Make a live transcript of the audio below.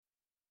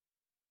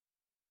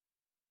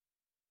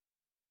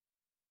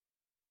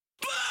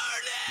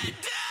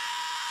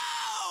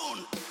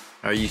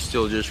Are you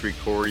still just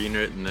recording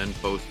it and then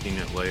posting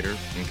it later?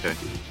 Okay.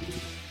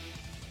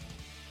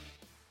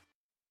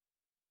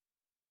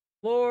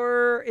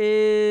 Floor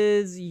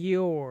is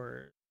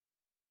yours.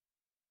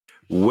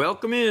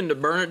 Welcome in to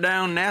Burn It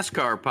Down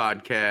NASCAR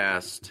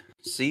podcast,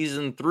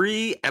 season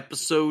 3,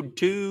 episode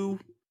 2.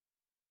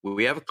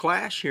 We have a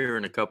clash here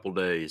in a couple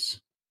days.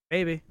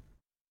 Maybe.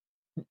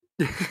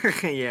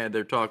 Yeah,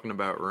 they're talking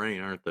about rain,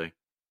 aren't they?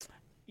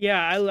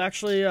 Yeah, I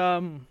actually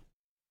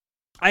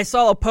I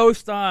saw a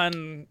post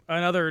on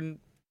another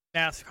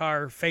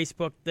NASCAR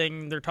Facebook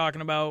thing. They're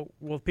talking about,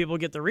 will people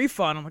get the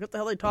refund? I'm like, what the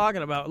hell are they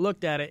talking about? I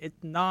looked at it.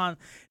 It's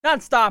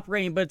non-stop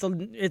rain, but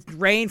it's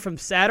rain from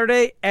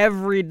Saturday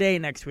every day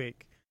next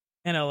week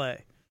in LA.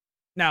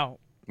 Now,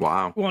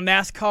 Wow. will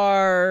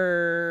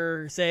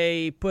NASCAR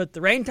say put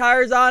the rain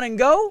tires on and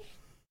go?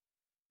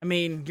 I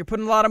mean, you're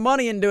putting a lot of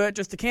money into it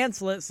just to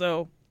cancel it,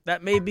 so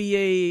that may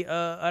be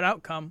an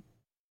outcome.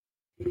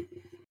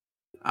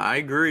 I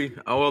agree.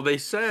 Oh, well, they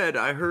said,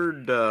 I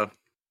heard, I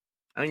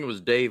think it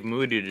was Dave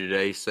Moody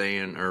today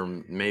saying, or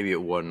maybe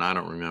it wasn't, I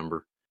don't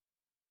remember,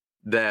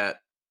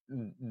 that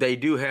they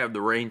do have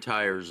the rain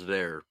tires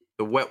there,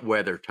 the wet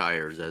weather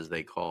tires, as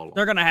they call them.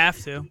 They're going to have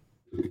to.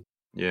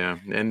 Yeah,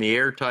 and the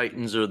Air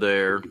Titans are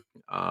there.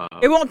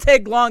 It won't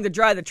take long to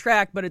dry the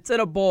track, but it's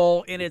in a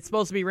bowl, and it's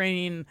supposed to be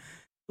raining.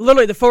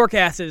 Literally, the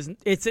forecast is,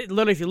 it's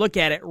literally, if you look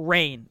at it,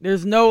 rain.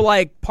 There's no,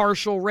 like,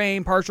 partial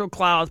rain, partial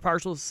clouds,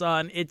 partial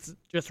sun. It's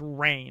just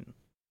rain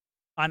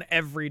on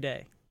every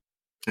day.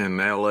 And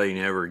LA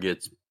never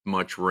gets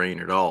much rain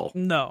at all.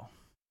 No.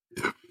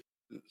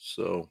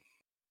 So,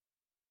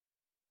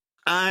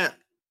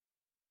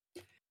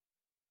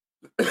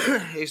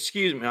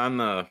 excuse me, on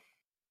the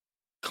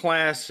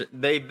class,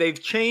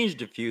 they've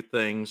changed a few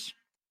things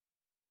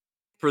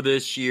for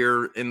this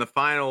year. In the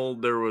final,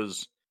 there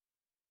was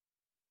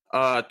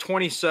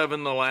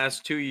 27 the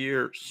last 2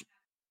 years.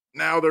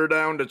 Now they're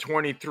down to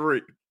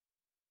 23.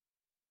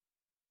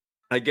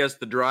 I guess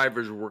the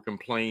drivers were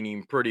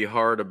complaining pretty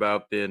hard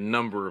about the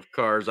number of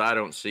cars. I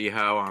don't see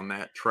how on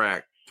that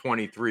track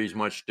 23 is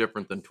much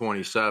different than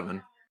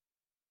 27.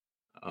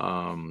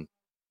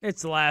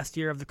 It's the last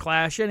year of the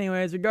Clash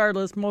anyways,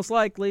 regardless, most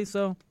likely,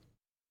 so.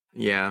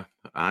 Yeah,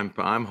 I'm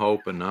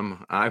hoping.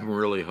 I'm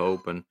really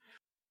hoping.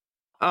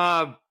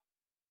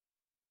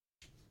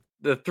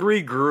 The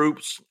three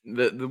groups,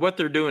 what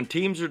they're doing,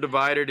 teams are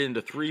divided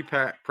into three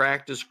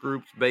practice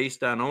groups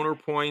based on owner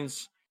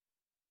points,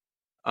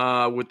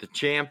 with the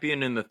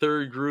champion in the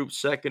third group,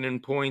 second in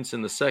points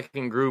in the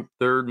second group,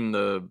 third in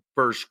the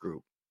first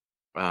group.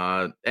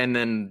 And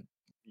then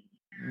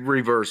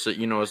reverse it,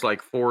 it's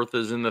like fourth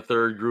is in the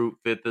third group,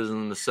 fifth is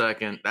in the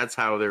second. That's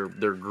how they're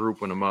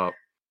grouping them up.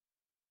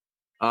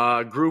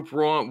 Group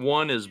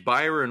one is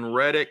Byron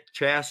Reddick,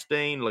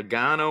 Chastain,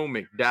 Logano,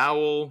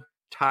 McDowell,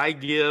 Ty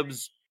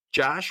Gibbs,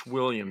 Josh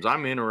Williams.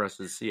 I'm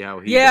interested to see how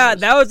he does.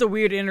 That was a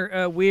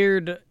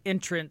weird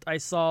entrant I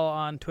saw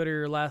on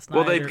Twitter last night.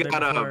 Well,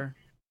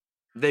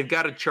 they've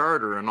got a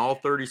charter, and all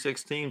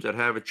 36 teams that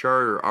have a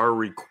charter are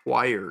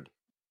required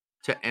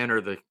to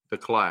enter the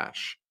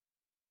Clash.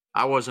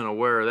 I wasn't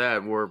aware of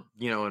that. Where,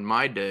 in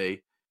my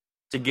day,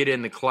 to get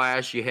in the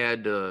Clash, you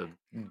had to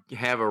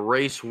have a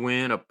race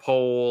win, a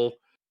pole,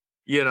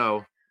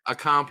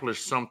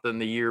 accomplish something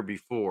the year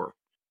before.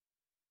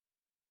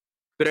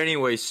 But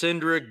anyway,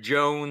 Cindric,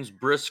 Jones,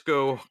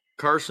 Briscoe,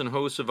 Carson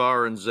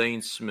Hocevar, and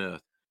Zane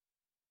Smith.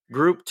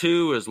 Group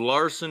 2 is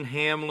Larson,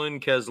 Hamlin,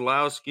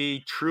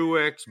 Keselowski,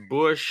 Truex,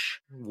 Busch,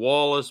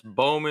 Wallace,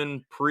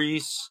 Bowman,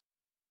 Preece,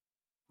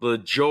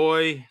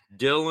 LaJoy,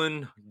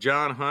 Dillon,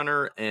 John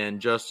Hunter, and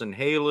Justin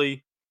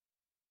Haley.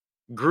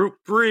 Group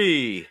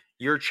 3,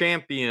 your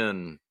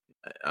champion,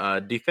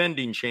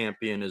 defending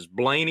champion, is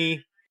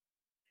Blaney,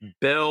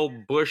 Bell,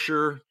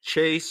 Buescher,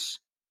 Chase,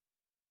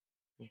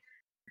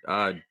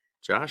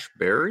 Josh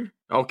Berry?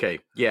 Okay,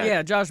 yeah.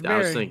 Yeah, Josh Berry. I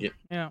was thinking.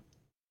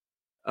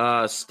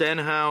 Yeah.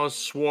 Stenhouse,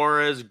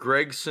 Suarez,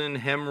 Gregson,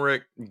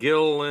 Hemrick,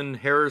 Gilliland,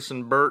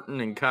 Harrison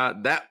Burton, and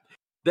Cott.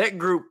 That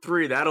group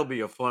 3, that'll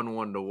be a fun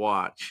one to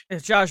watch.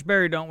 If Josh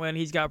Berry don't win,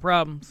 he's got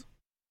problems.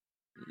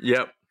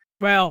 Yep.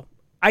 Well,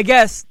 I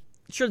guess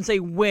shouldn't say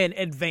win,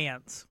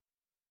 advance.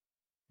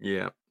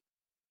 Yeah.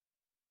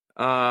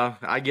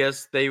 I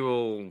guess they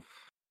will.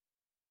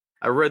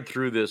 I read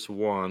through this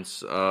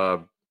once.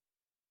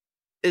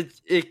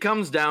 It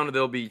comes down to,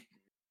 there'll be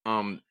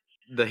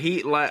the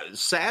heat lap.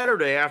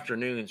 Saturday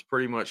afternoon's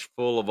pretty much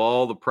full of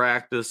all the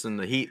practice and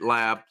the heat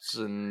laps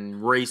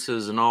and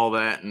races and all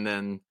that, and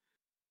then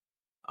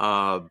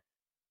I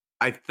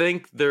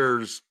think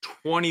there's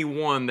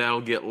 21 that'll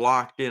get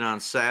locked in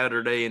on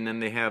Saturday, and then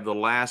they have the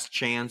last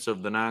chance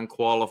of the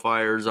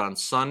non-qualifiers on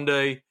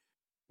Sunday,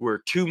 where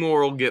 2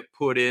 more will get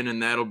put in,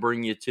 and that'll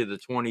bring you to the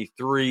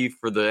 23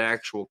 for the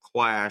actual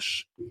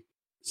Clash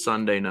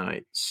Sunday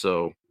night.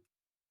 So,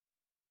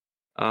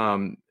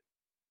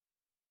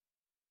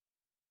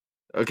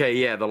 Okay,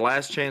 yeah, the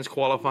last chance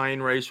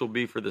qualifying race will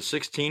be for the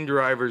 16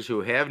 drivers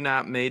who have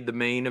not made the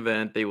main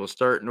event. They will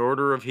start in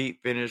order of heat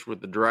finish with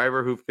the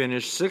driver who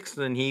finished 6th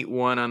in heat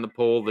 1 on the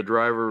pole, the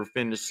driver who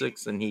finished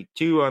 6th in heat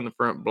 2 on the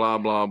front, blah,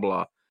 blah,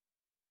 blah.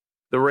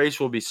 The race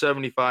will be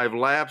 75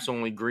 laps,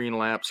 only green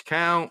laps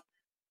count.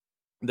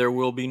 There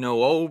will be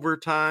no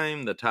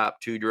overtime. The top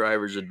 2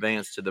 drivers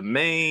advance to the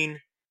main.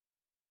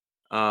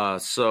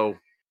 So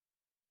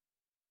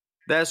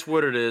that's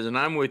what it is, and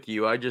I'm with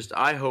you.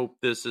 I hope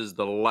this is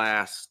the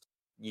last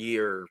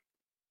year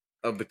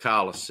of the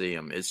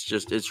Coliseum.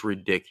 It's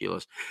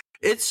ridiculous.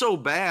 It's so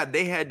bad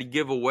they had to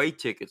give away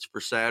tickets for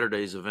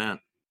Saturday's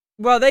event.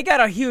 Well, they got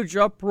a huge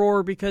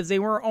uproar because they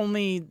were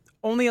only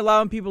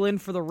allowing people in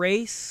for the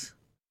race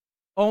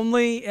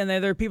only, and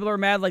then there are people that are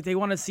mad, like they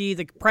want to see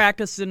the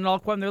practice and all.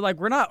 And they're like,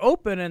 we're not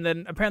open, and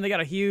then apparently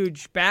got a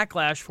huge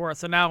backlash for it.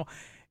 So now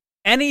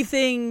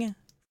anything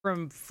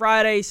from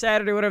Friday,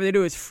 Saturday, whatever they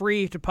do is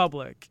free to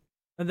public,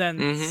 and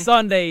then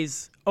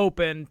Sunday's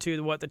open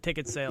to what the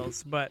ticket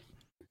sales. But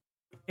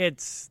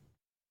is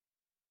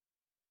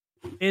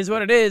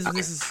what it is.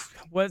 This is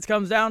what it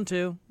comes down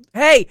to.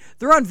 Hey,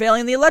 they're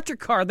unveiling the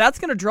electric car. That's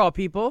going to draw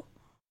people.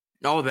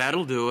 Oh,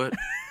 that'll do it.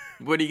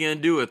 What are you going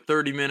to do? A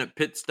 30-minute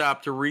pit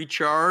stop to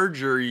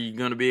recharge, or are you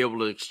going to be able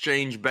to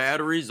exchange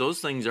batteries? Those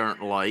things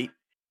aren't light.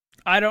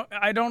 I don't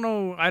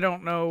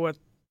know what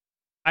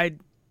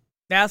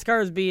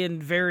NASCAR is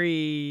being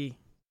very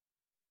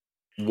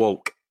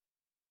woke.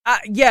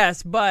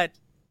 Yes, but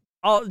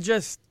I'll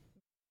just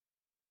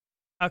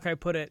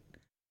put it.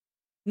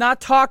 Not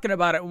talking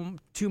about it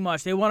too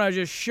much. They want to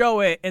just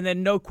show it and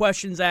then no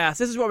questions asked.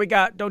 This is what we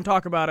got. Don't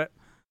talk about it.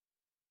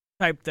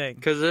 Type thing.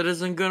 Because it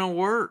isn't going to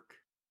work.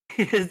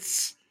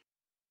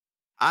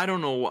 I don't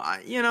know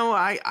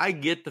why. I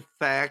get the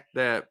fact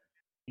that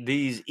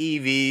these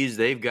EVs,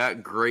 they've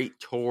got great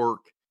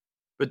torque,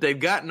 but they've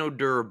got no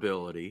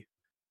durability.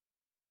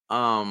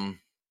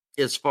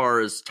 As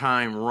far as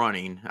time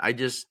running,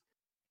 if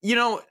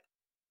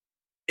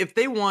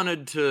they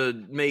wanted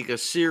to make a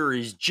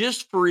series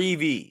just for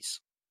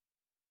EVs,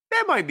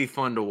 that might be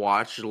fun to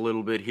watch a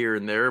little bit here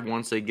and there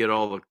once they get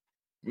all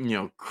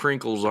the,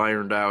 crinkles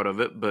ironed out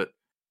of it. But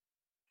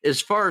as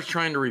far as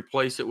trying to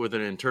replace it with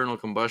an internal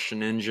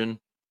combustion engine,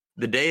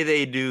 the day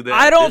they do that,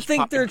 I don't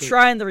think they're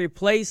trying to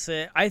replace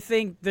it. I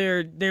think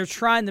they're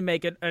trying to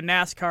make it a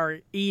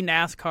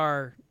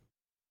NASCAR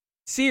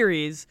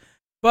series.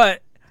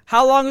 But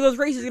how long are those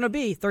races going to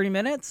be? 30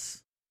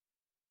 minutes?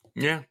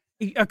 Yeah.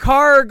 A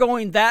car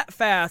going that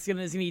fast is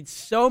going to need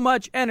so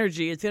much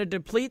energy. It's going to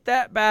deplete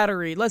that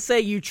battery. Let's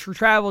say you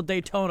travel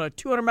Daytona,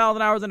 200 miles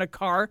an hour in a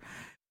car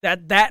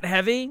that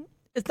heavy.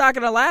 It's not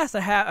going to last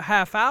a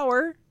half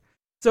hour.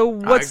 So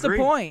what's the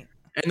point?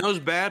 And those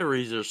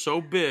batteries are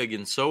so big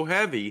and so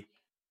heavy.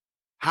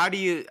 How do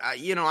you,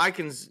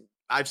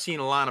 I've seen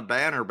a lot of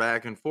banter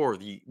back and forth.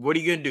 What are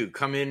you going to do?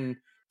 Come in,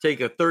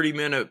 take a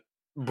 30-minute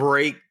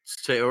break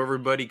so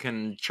everybody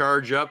can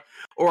charge up?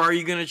 Or are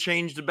you going to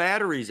change the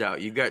batteries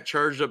out? You've got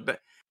charged up.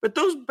 But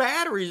those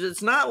batteries,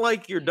 it's not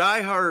like your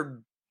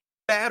diehard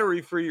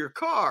battery for your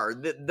car.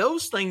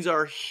 Those things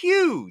are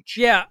huge.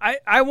 Yeah,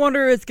 I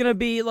wonder if it's going to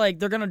be like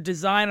they're going to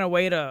design a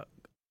way to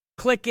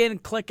click in,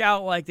 click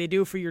out like they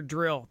do for your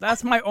drill.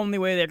 That's my only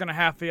way they're going to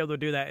have to be able to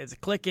do that is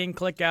click in,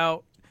 click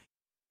out.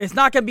 It's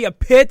not going to be a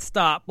pit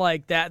stop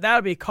like that.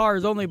 That'll be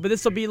cars only, but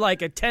this will be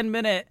like a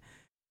 10-minute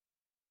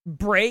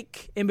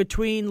break in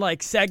between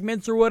like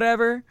segments or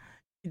whatever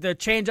to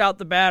change out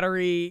the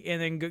battery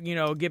and then,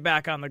 get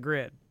back on the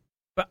grid.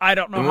 But I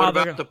don't know and how what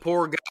about the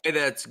poor guy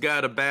that's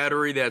got a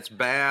battery that's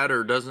bad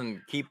or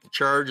doesn't keep the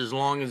charge as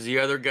long as the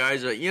other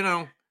guys,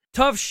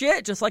 tough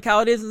shit, just like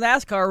how it is in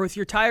NASCAR with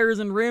your tires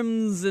and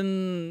rims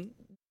and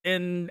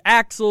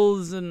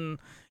axles and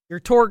your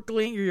torque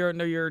link, your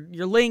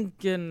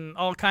link and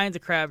all kinds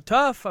of crap.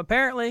 Tough,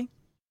 apparently.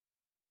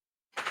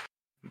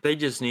 They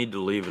just need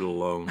to leave it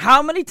alone.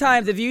 How many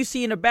times have you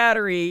seen a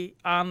battery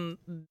on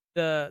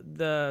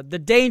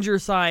the danger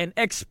sign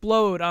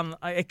explode on?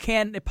 It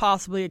can't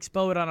possibly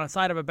explode on the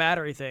side of a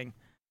battery thing.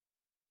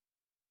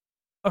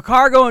 A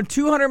car going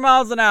 200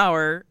 miles an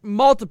hour,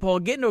 multiple,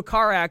 get into a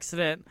car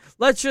accident.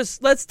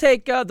 Let's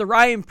take the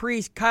Ryan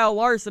Preece, Kyle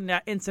Larson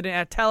incident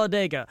at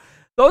Talladega.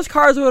 Those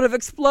cars would have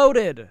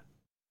exploded.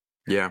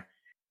 Yeah.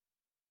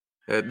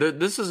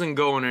 This isn't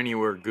going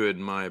anywhere good,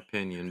 in my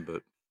opinion,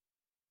 but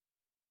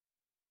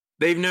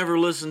they've never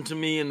listened to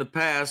me in the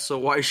past, so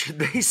why should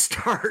they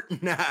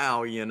start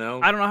now, I don't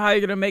know how you're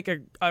going to make a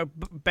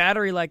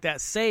battery like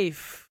that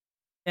safe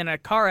in a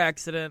car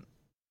accident.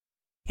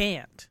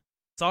 Can't.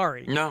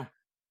 Sorry. No.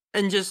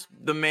 And just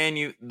the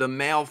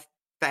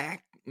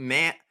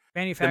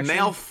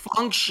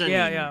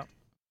malfunctioning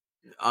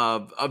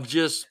of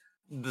just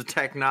the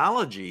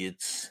technology.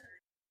 It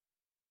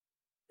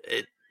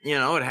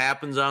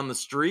happens on the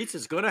streets.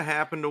 It's going to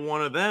happen to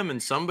one of them,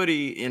 and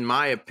somebody, in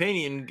my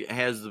opinion,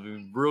 has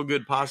the real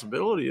good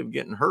possibility of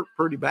getting hurt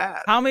pretty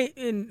bad. How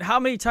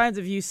many times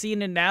have you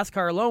seen in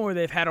NASCAR alone where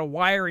they've had a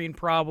wiring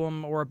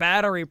problem or a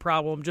battery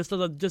problem just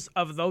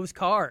of those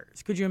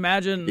cars? Could you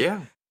imagine? Yeah.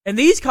 And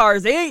these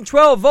cars, they ain't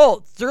 12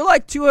 volts. They're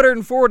like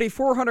 240,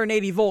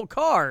 480 volt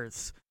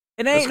cars.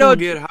 It ain't gonna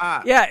get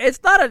hot. Yeah,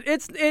 it's not a.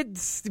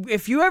 It's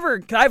if you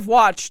ever. I've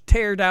watched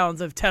teardowns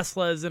of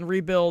Teslas and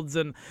rebuilds,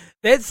 and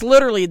it's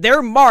literally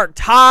they're marked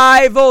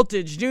high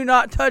voltage. Do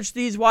not touch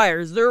these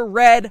wires. They're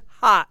red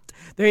hot.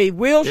 They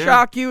will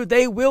shock you.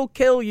 They will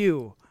kill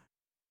you.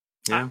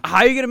 Yeah. How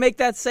are you gonna make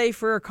that safe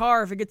for a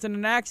car if it gets in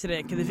an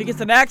accident? Because if it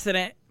gets in an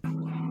accident,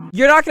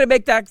 you're not gonna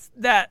make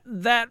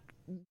that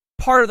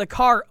part of the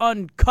car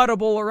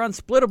uncuttable or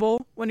unsplittable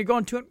when you're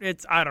going to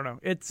it. I don't know.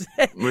 It's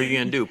what are you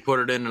gonna do?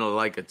 Put it into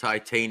like a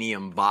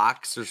titanium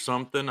box or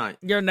something?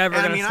 You're never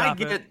gonna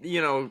stop it.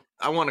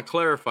 I want to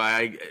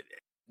clarify.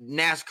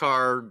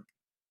 NASCAR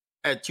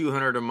at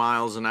 200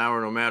 miles an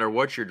hour, no matter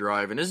what you're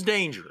driving, is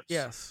dangerous.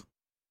 Yes.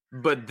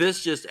 But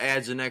this just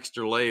adds an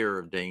extra layer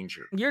of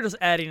danger. You're just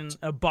adding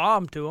a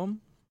bomb to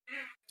them.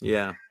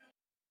 Yeah.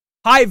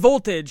 High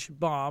voltage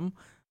bomb.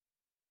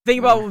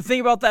 Think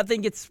about that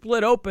thing gets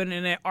split open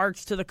and it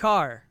arcs to the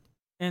car.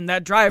 And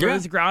that driver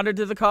is grounded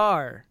to the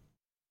car.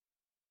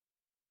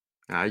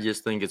 I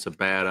just think it's a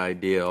bad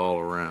idea all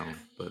around.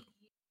 But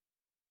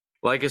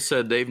like I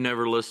said, they've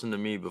never listened to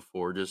me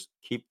before. Just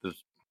keep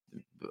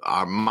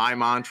my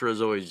mantra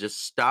is always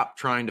just stop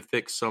trying to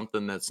fix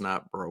something that's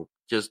not broke.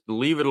 Just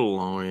leave it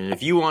alone. And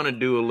if you want to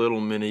do a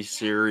little mini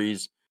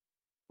series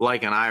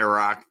like an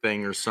IROC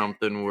thing or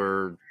something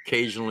where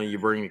occasionally you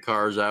bring the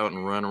cars out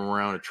and run them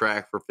around a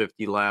track for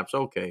 50 laps,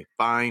 okay,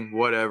 fine,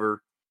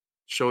 whatever.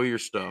 Show your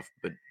stuff,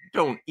 but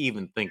don't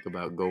even think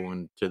about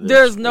going to this.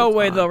 There's no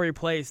way they'll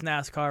replace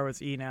NASCAR with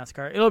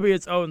eNASCAR. It'll be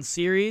its own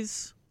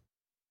series.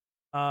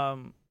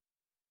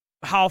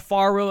 How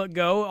far will it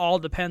go? All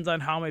depends on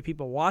how many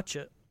people watch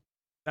it.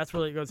 That's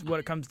really what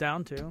it comes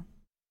down to.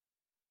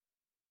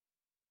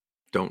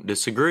 Don't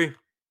disagree.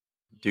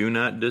 Do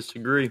not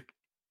disagree.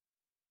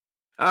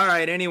 All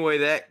right. Anyway,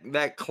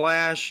 that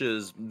clash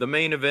is the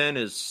main event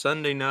is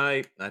Sunday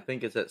night. I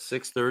think it's at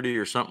 6:30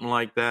 or something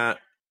like that.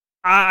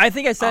 I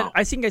think I said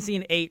I think I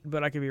seen 8,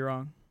 but I could be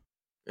wrong.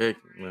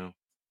 Well,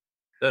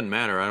 doesn't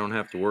matter. I don't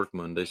have to work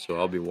Monday, so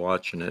I'll be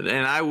watching it,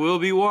 and I will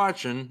be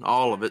watching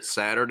all of it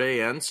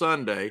Saturday and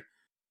Sunday.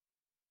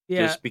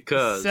 Yeah, just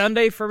because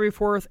Sunday, February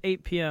 4th,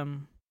 8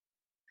 p.m.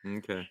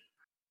 Okay.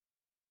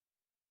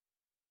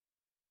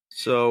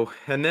 So,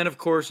 and then, of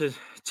course,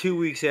 2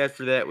 weeks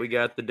after that, we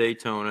got the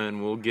Daytona,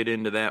 and we'll get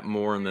into that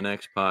more in the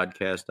next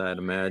podcast, I'd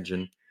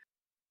imagine.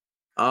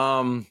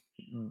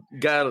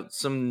 Got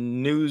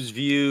some news,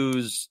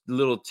 views,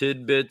 little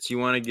tidbits. You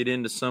want to get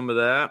into some of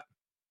that?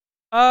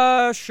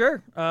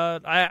 Sure.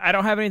 I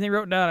don't have anything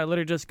written down. I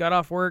literally just got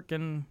off work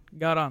and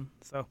got on,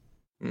 so.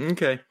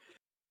 Okay.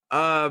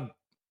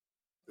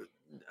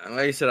 Like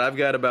I said, I've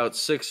got about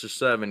 6 or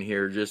 7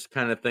 here, just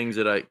kind of things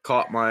that I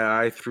caught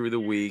my eye through the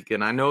week.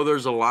 And I know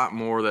there's a lot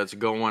more that's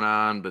going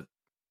on, but,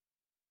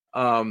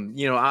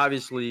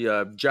 obviously,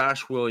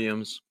 Josh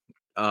Williams,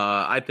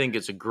 I think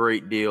it's a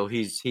great deal.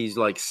 He's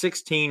like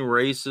 16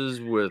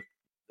 races with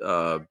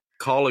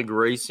Colleague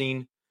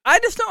Racing. I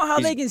just don't know how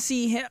they can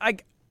see him.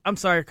 I'm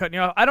sorry for cutting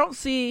you off. I don't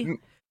see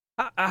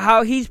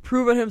how he's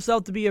proven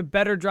himself to be a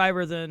better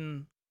driver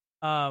than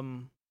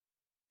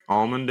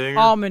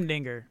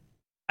Allmendinger.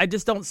 I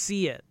just don't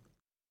see it.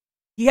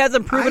 He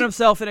hasn't proven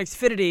himself in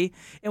Xfinity,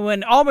 and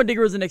when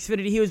Allmendinger was in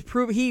Xfinity,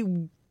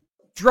 he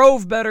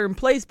drove better and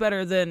placed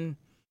better than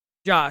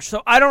Josh.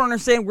 So I don't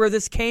understand where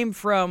this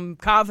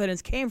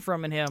confidence came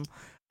from in him.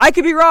 I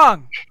could be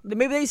wrong.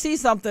 Maybe they see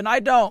something. I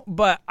don't,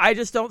 but I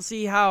just don't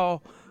see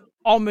how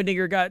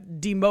Allmendinger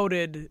got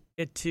demoted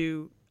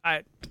to.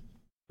 I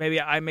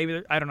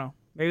don't know.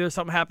 Maybe there's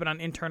something happened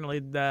internally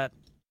that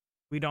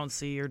we don't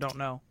see or don't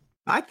know.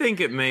 I think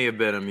it may have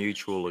been a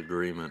mutual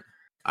agreement.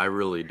 I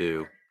really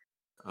do.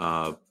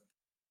 I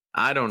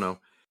don't know.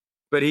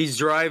 But he's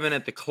driving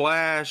at the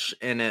Clash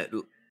and at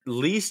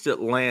least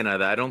Atlanta.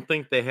 I don't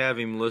think they have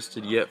him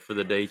listed yet for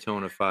the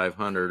Daytona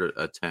 500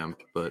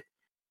 attempt, but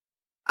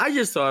I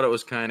just thought it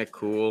was kind of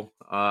cool.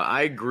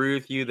 I agree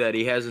with you that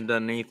he hasn't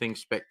done anything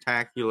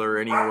spectacular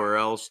anywhere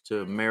else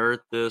to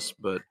merit this,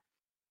 but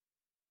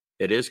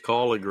it is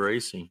Colleague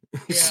Racing.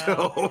 Yeah.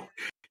 So,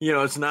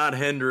 it's not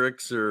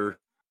Hendricks or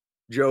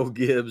Joe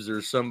Gibbs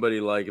or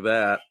somebody like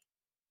that.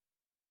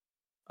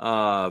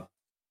 A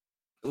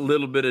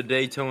little bit of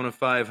Daytona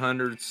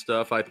 500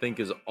 stuff I think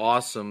is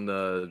awesome.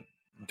 The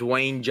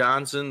Dwayne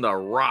Johnson, The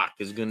Rock,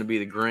 is going to be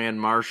the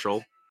Grand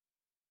Marshal.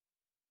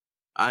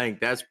 I think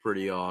that's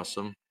pretty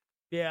awesome.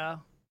 Yeah.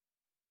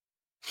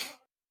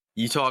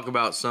 You talk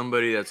about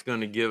somebody that's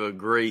going to give a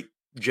great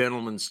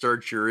gentleman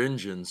start your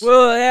engines.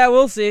 Well, yeah,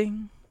 we'll see.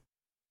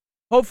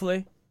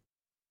 Hopefully.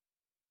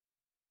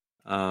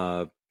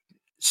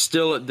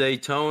 Still at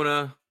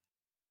Daytona.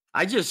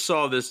 I just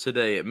saw this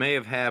today. It may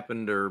have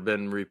happened or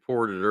been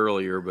reported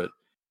earlier, but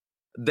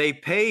they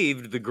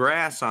paved the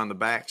grass on the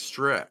back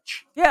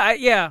stretch.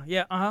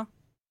 Yeah.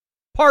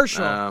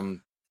 Partial.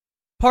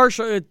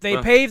 They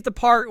paved the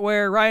part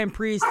where Ryan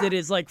Preece did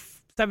his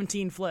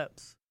 17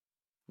 flips.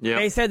 Yeah.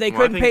 They said they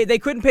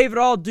couldn't pave it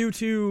all due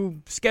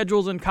to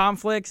schedules and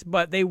conflicts,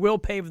 but they will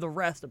pave the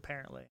rest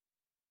apparently.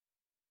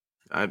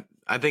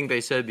 I think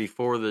they said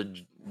before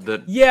the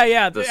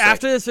Yeah.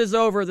 After this is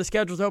over, the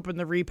schedule's open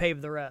to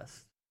repave the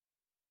rest.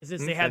 It's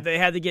just they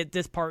had to get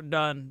this part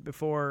done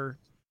before,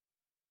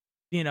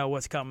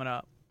 what's coming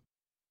up.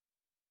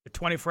 The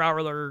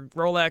 24-hour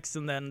Rolex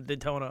and then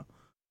Daytona.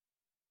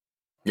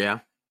 Yeah.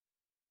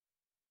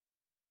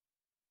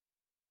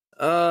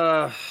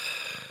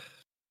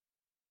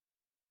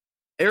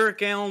 Eric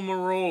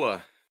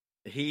Almirola,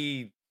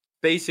 he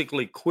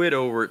basically quit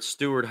over at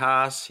Stewart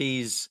Haas.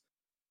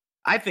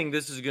 I think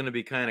this is going to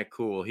be kind of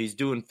cool. He's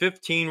doing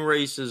 15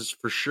 races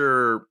for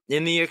sure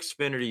in the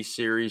Xfinity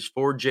Series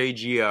for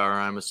JGR.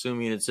 I'm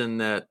assuming it's in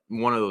that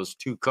one of those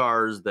two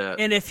cars that.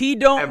 And if he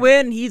don't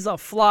win, he's a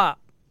flop.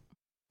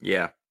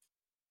 Yeah,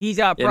 he's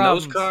got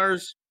problems. In those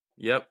cars.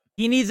 Yep.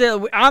 He needs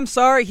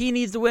he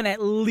needs to win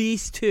at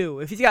least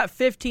 2. If he's got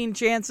 15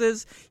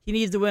 chances, he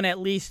needs to win at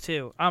least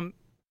 2.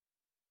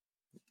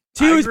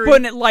 2 is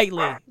putting it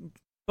lightly,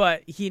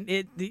 but he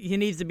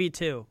needs to be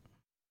 2.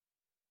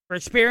 For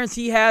experience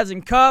he has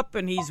in Cup,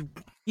 and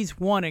he's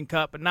won in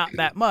Cup, but not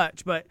that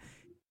much. But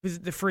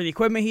for the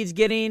equipment he's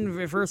getting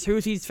versus who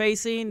he's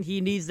facing, he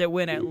needs to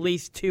win at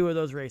least 2 of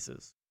those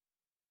races.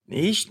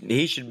 He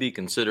should be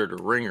considered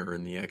a ringer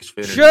in the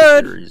Xfinity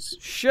Series.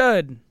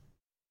 Should.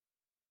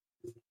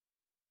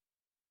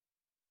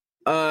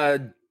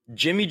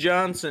 Jimmy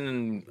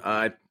Johnson,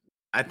 I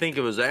think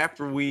it was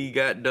after we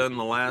got done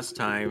the last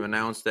time,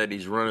 announced that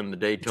he's running the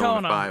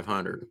Daytona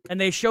 500.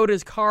 And they showed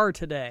his car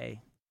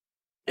today.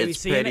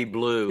 It's petty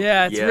blue.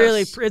 Yeah,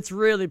 it's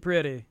really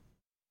pretty.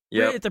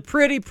 Yeah, it's a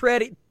pretty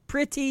petty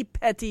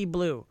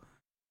blue.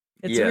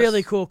 It's a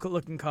really cool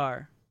looking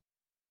car.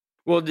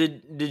 Well,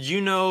 did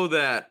you know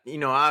that,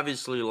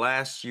 obviously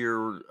last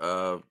year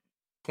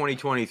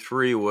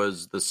 2023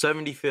 was the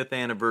 75th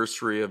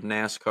anniversary of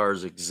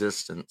NASCAR's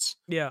existence.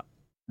 Yeah.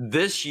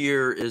 This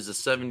year is the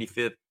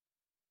 75th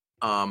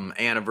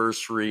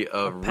anniversary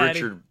of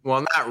Richard.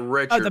 Well, not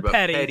Richard, but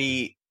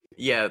Petty.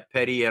 Yeah,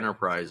 Petty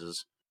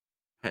Enterprises.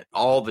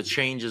 All the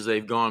changes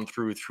they've gone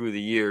through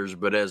the years,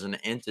 but as an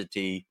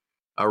entity,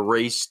 a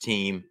race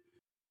team,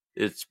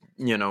 it's,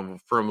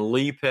 from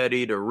Lee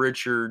Petty to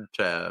Richard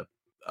to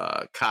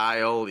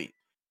Kyle,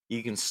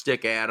 you can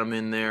stick Adam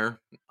in there.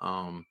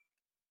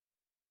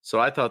 So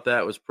I thought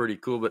that was pretty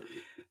cool. But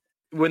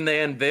when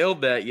they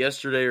unveiled that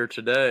yesterday or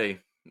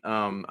today,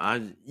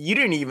 you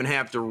didn't even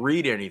have to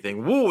read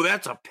anything. Whoa,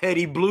 that's a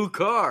petty blue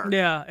car.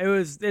 Yeah,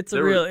 it's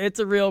a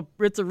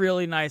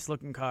really nice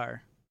looking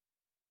car.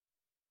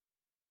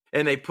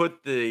 And they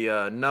put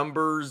the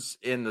numbers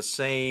in the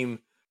same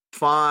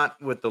font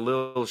with the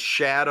little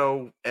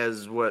shadow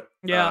as what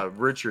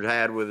Richard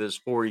had with his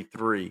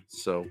 43.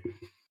 So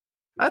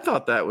I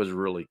thought that was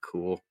really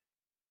cool.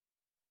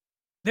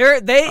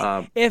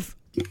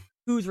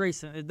 Who's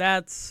racing?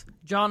 That's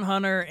John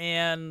Hunter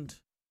and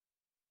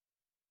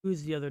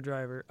who's the other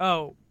driver?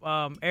 Oh,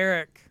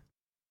 Eric.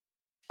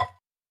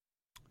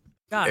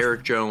 Gosh,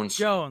 Eric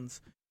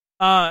Jones.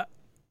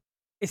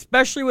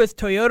 Especially with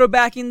Toyota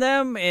backing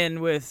them,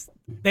 and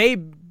they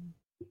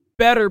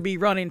better be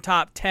running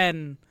top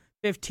 10,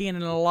 15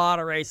 in a lot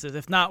of races,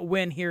 if not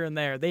win here and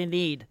there. They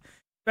need,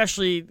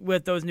 especially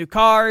with those new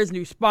cars,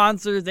 new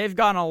sponsors. They've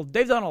done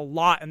a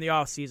lot in the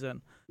off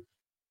season.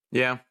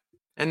 Yeah,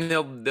 and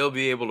they'll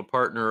be able to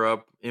partner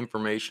up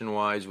information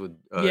wise with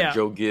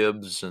Joe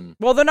Gibbs and.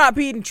 Well, they're not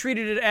being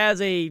treated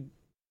as a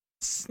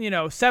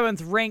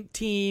 7th ranked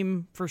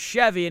team for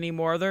Chevy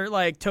anymore. They're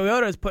like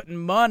Toyota's putting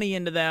money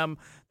into them.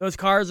 Those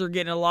cars are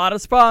getting a lot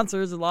of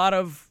sponsors, a lot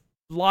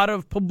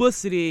of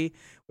publicity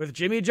with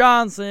Jimmy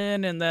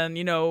Johnson, and then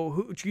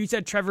who you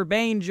said Trevor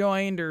Bayne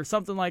joined or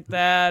something like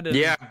that. And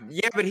yeah,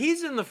 but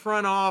he's in the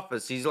front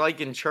office. He's like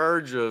in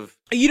charge of.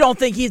 You don't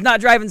think he's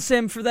not driving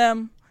sim for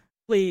them?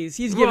 Please,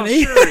 he's giving.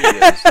 Sure he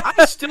is.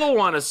 I still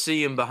want to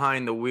see him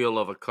behind the wheel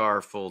of a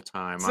car full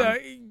time. So,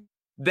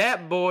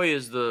 that boy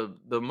is the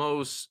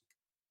most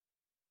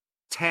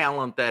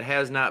talent that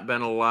has not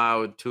been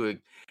allowed to.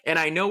 And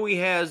I know he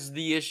has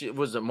the issue.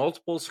 Was it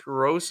multiple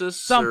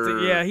sclerosis? Something.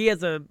 Yeah, he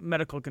has a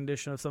medical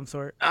condition of some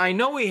sort. I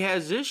know he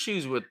has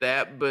issues with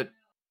that, but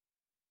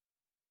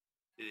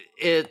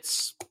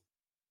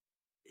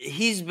he's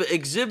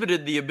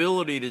exhibited the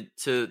ability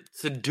to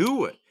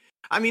do it.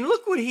 I mean,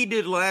 look what he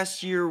did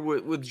last year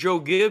with Joe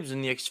Gibbs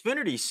in the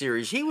Xfinity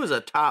Series. He was a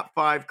top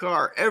 5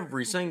 car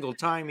every single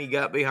time he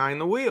got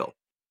behind the wheel.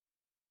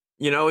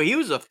 He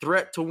was a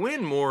threat to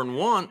win more than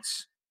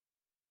once.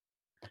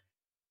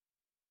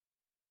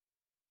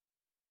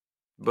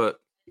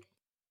 But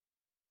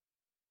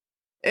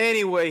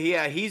anyway,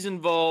 yeah, he's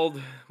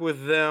involved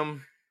with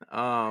them.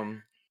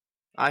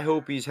 I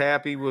hope he's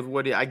happy with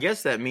I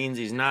guess that means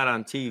he's not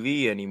on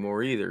TV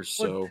anymore either.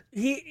 So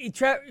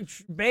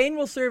Bayne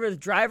will serve as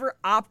driver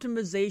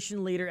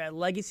optimization leader at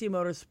Legacy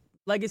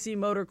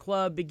Motor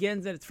Club.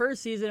 Begins at its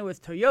first season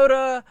with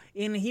Toyota,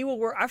 and he will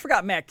work. I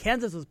forgot Matt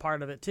Kenseth was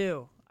part of it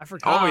too. I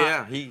forgot. Oh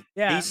yeah, he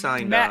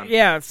signed on.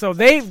 Yeah, so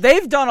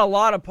they've done a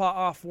lot of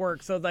off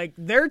work. So like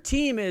their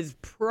team is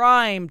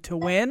primed to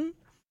win.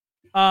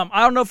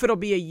 I don't know if it'll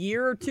be a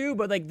year or two,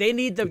 but like they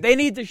need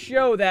to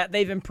show that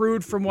they've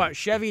improved from what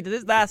Chevy to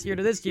this last year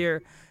to this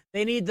year.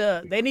 They need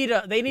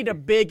a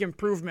big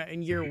improvement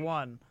in year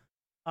one.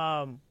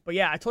 But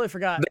yeah, I totally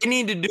forgot. They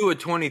need to do a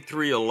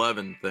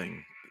 2311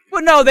 thing.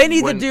 Well, no, they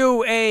need to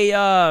do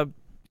a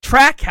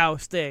track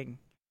house thing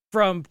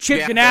from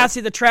Chip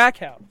Ganassi, the track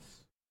house.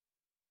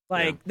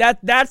 Like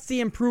that's the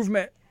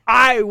improvement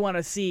I want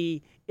to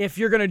see. If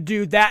you're gonna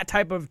do that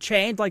type of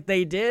change like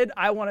they did,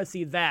 I want to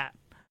see that.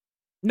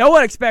 No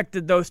one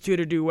expected those two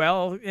to do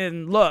well,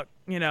 and look,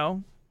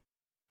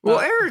 Well,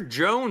 Eric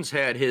Jones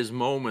had his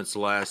moments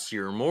last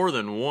year, more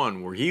than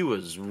one, where he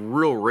was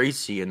real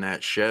racy in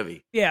that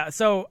Chevy. Yeah,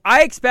 so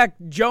I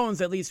expect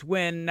Jones at least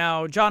win.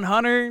 Now, John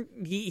Hunter,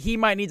 he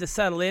might need to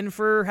settle in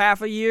for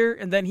half a year,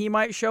 and then he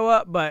might show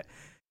up. But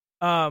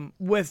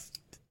with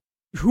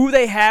who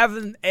they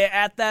have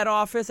at that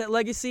office at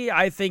Legacy,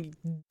 I think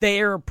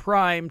they're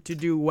primed to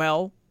do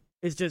well.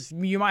 It's just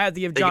you might have to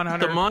give John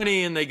Hunter the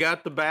money, and they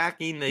got the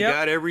backing, they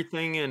got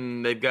everything,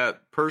 and they've got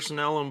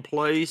personnel in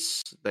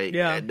place. They've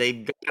got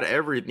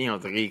everything,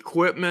 the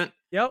equipment.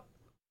 Yep.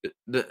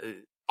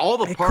 All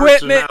the equipment,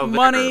 parts are now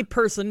money, there.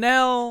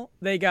 Personnel.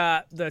 They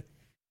got the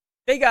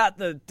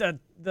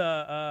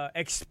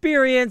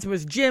experience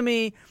with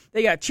Jimmy.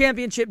 They got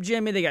championship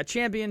Jimmy. They got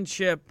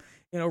championship,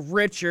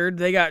 Richard.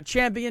 They got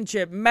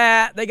championship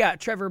Matt. They got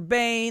Trevor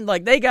Bain.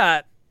 Like they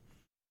got.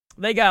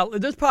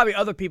 There's probably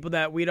other people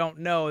that we don't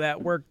know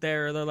that work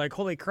there. They're like,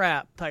 holy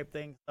crap type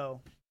thing.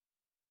 So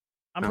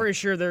I'm pretty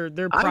sure they're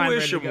primed. I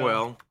wish them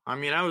well. I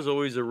mean, I was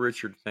always a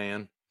Richard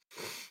fan.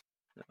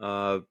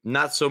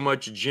 Not so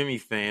much a Jimmy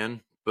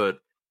fan, but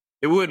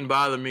it wouldn't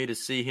bother me to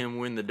see him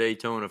win the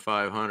Daytona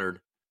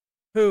 500.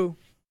 Who?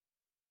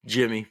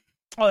 Jimmy.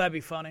 Oh, that'd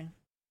be funny.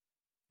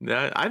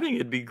 I think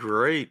it'd be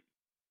great.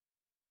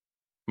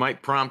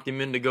 Might prompt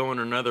him into going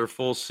another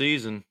full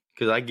season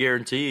because I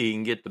guarantee he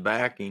can get the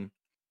backing.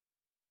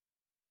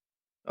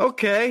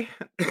 Okay.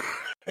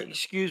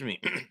 Excuse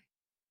me.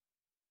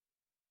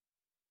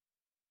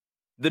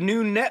 The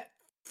new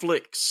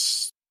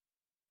Netflix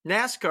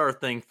NASCAR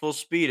thing, Full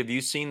Speed. Have you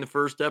seen the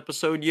first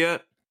episode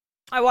yet?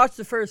 I watched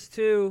the first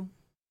 2.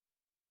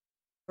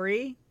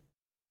 3?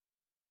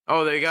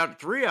 Oh, they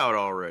got 3 out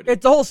already.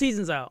 The whole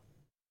season's out.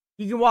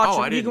 You can watch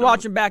them. You can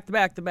watch them back to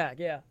back to back.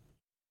 Yeah.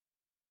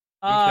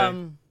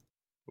 Okay.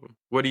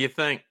 What do you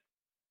think?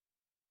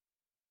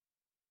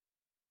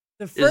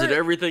 Is it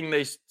everything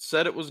they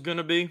said it was going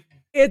to be?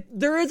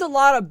 There is a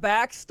lot of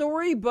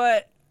backstory,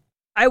 but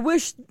I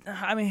wish.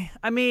 I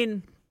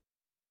mean,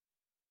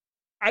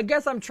 I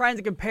guess I'm trying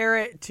to compare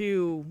it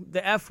to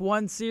the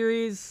F1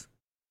 series,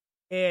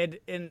 and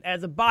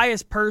as a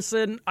biased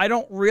person, I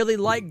don't really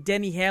like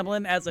Denny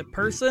Hamlin as a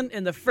person.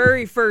 And the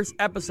very first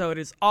episode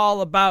is all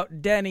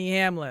about Denny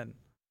Hamlin.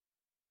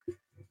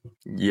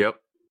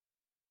 Yep.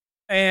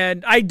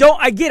 And I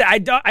get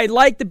it. I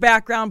like the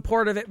background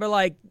part of it, but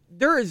like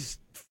there is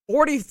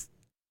 40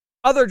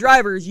 other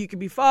drivers you could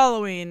be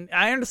following.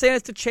 I understand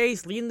it's to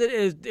chase.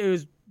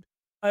 It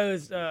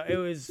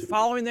was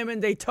following them in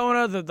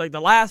Daytona, the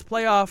last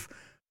playoff,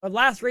 the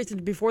last race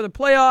before the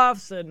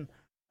playoffs, and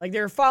like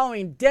they were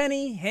following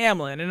Denny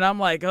Hamlin, and I'm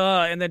like,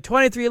 and then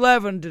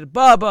 2311 to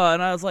Bubba,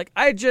 and I was like,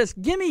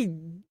 give me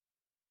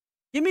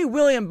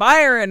William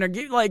Byron, or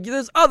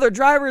there's other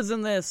drivers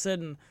in this,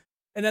 and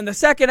then the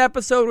second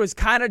episode was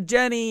kind of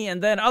Jenny,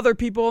 and then other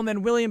people, and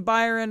then William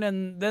Byron,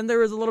 and then there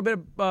was a little bit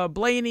of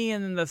Blaney,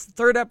 and then the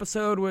third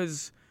episode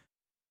was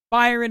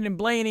Byron and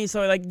Blaney.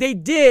 So like they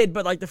did,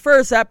 but like the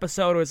first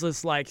episode was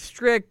just like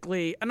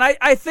strictly, and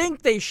I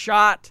think they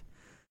shot,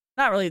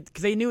 not really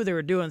because they knew what they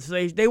were doing,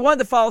 so they wanted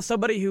to follow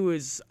somebody who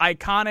is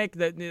iconic,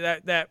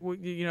 that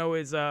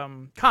is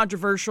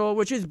controversial,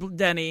 which is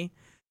Denny,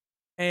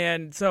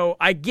 and so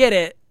I get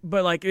it,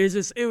 but like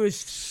it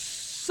was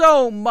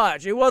so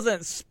much. It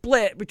wasn't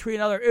split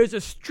between it was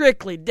just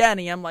strictly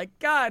Denny. I'm like,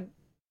 God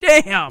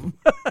damn.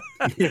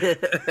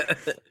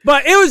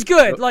 But it was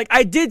good. Like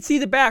I did see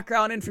the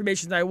background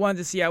information that I wanted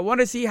to see. I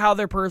wanted to see how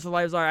their personal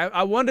lives are.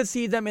 I wanted to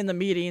see them in the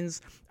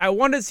meetings. I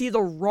wanted to see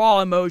the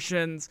raw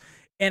emotions,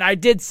 and I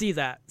did see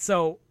that.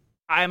 So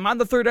I'm on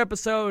the third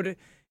episode.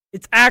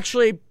 It's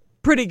actually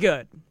pretty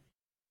good.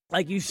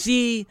 Like you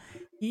see,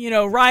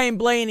 Ryan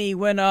Blaney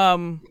when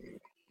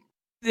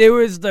there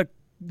was the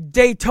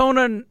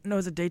Daytona. No,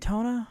 was it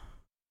Daytona?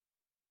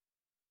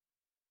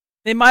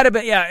 They might have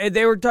been. Yeah,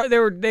 they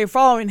were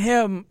following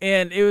him,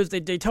 and it was the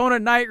Daytona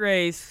night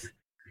race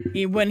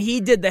when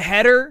he did the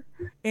header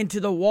into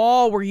the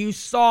wall, where you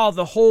saw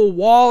the whole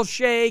wall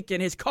shake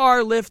and his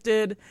car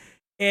lifted.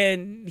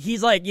 And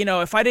he's like,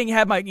 if I didn't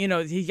have my,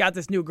 he got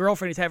this new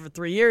girlfriend he's had for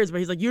 3 years, but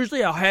he's like,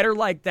 usually a header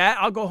like that,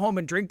 I'll go home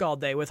and drink all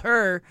day. With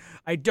her,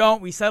 I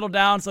don't. We settle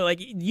down. So like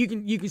you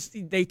can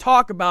see, they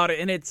talk about it,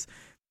 and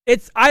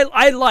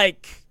I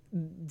like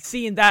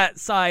seeing that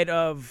side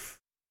of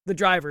the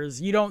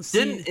drivers. You don't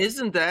see.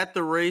 Isn't that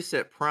the race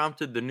that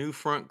prompted the new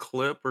front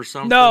clip or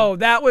something? No,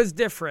 that was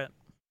different.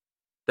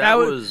 That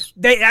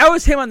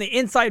was him on the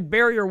inside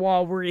barrier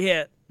wall where he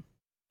hit.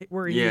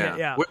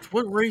 Yeah.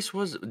 What race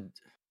was it?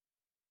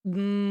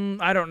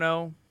 I don't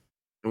know.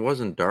 It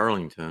wasn't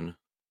Darlington.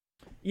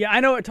 Yeah,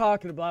 I know what you're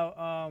talking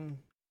about.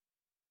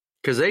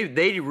 Because they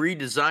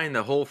redesigned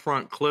the whole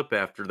front clip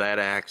after that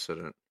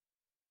accident.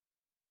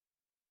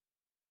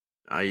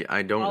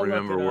 I don't I'll look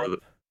remember it where up. the.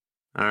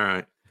 All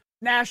right.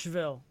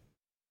 Nashville.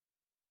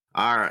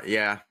 All right.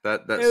 Yeah,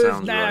 that It was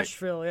sounds right.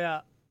 Nashville,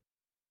 yeah.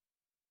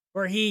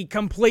 Where he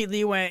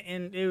completely went,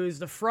 and it was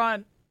the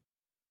front.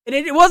 And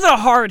it wasn't a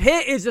hard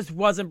hit, it just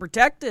wasn't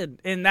protected.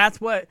 And that's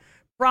what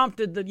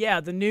prompted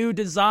the new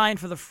design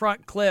for the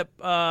front clip,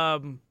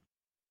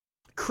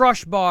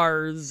 crush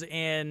bars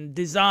and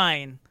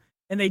design.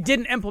 And they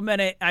didn't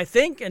implement it, I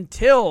think,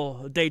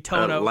 until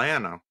Daytona.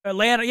 Atlanta.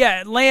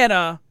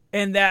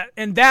 And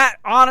that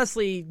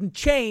honestly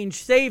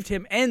saved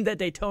him in the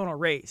Daytona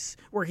race,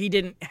 where he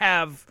didn't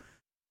have,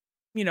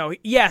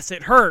 yes,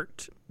 it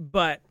hurt,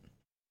 but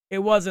it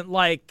wasn't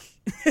like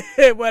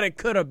what it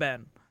could have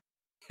been.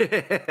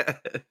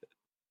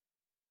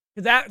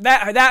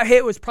 that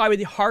hit was probably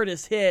the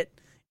hardest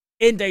hit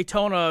in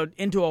Daytona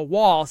into a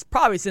wall,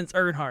 probably since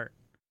Earnhardt.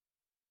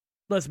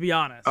 Let's be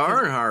honest.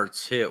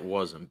 Earnhardt's hit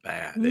wasn't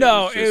bad. It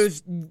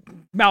was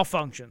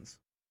malfunctions.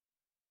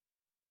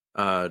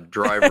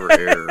 Driver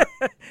error.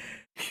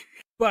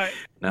 But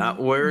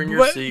not wearing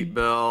your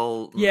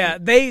seatbelt. Yeah,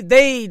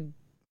 going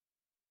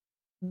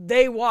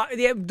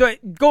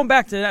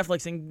back to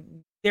Netflix,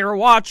 and they were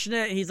watching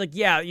it, and he's like,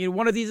 yeah,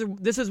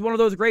 this is one of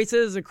those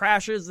races and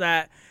crashes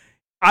that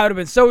I would have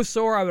been so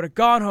sore, I would have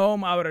gone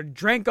home, I would have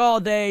drank all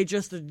day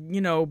just to,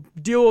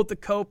 deal with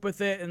cope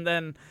with it,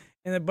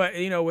 but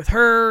with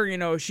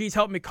her, she's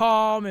helped me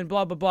calm and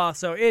blah, blah, blah.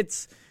 So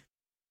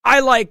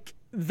I like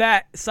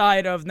that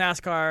side of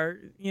NASCAR,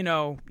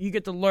 you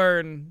get to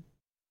learn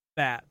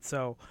that.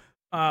 So,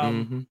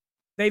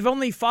 they've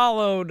only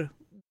followed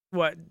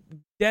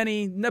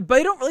Denny, but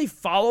they don't really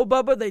follow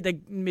Bubba. They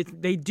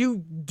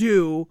do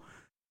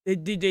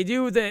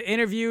the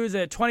interviews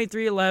at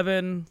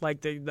 2311,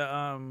 like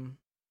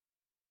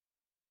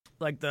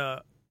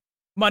the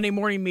Monday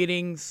morning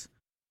meetings.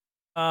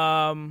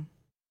 Like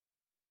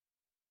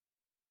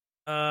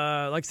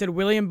I said,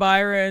 William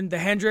Byron, the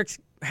Hendricks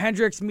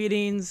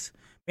meetings.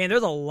 Man,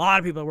 there's a lot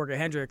of people that work at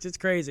Hendricks. It's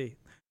crazy.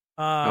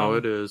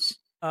 It is.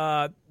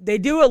 They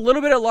do a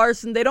little bit of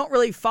Larson. They don't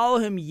really follow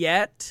him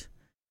yet.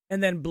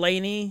 And then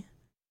Blaney.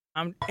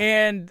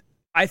 And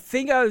I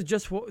think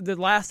the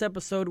last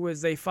episode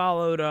was they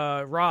followed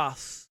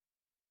Ross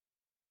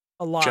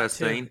a lot.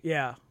 Chastain? Too.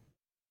 Yeah.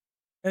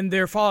 And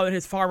they're following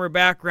his farmer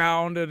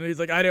background, and he's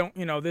like, I don't,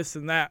 this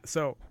and that.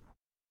 So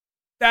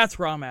that's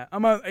where I'm at.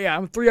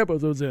 I'm 3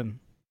 episodes in.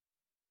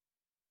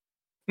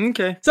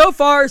 Okay. So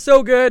far,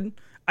 so good.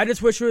 I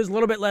just wish it was a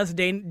little bit less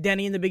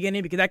Denny in the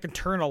beginning, because that can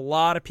turn a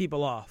lot of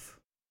people off.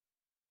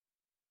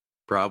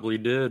 Probably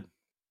did.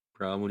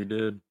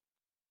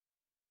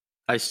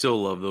 I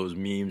still love those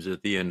memes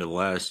at the end of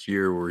last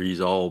year where he's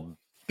all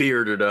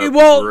bearded up.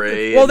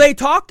 Well, they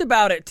talked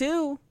about it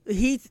too.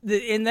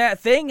 In that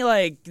thing,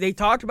 like they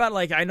talked about,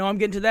 like, I know I'm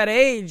getting to that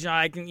age.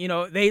 I can,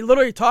 they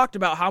literally talked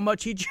about how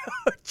much he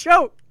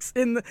chokes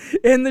in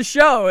the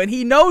show, and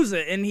he knows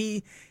it, and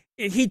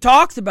he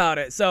talks about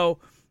it. So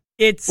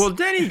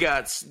then he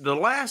got the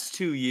last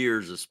 2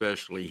 years,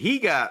 especially. He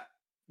got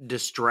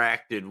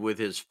distracted with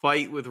his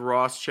fight with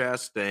Ross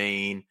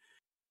Chastain,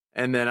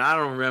 and then I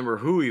don't remember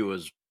who he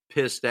was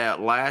pissed at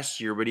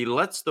last year, but he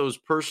lets those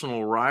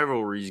personal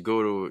rivalries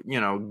go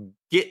to,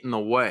 get in the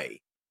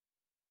way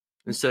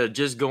instead of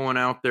just going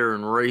out there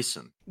and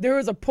racing. There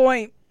was a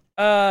point,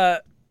 I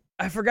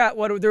forgot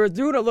what they were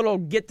doing, a little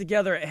get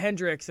together at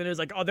Hendricks, and it was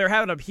like, they're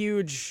having a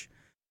huge,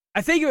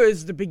 I think it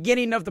was the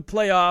beginning of the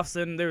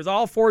playoffs, and there was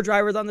all 4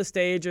 drivers on the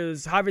stage. It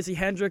was obviously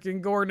Hendrick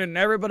and Gordon and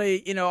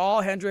everybody,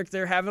 all Hendricks.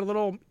 They're having a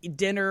little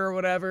dinner or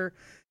whatever.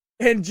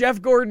 And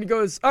Jeff Gordon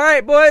goes, all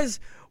right, boys,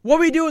 what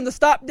we doing to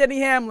stop Denny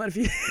Hamlin?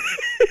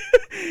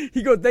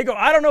 If they go,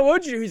 I don't know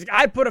what you do. He's like,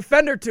 I put a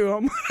fender to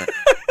him.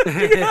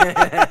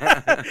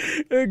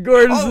 And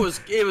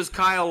Gordon's, it was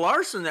Kyle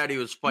Larson that he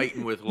was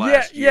fighting with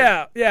last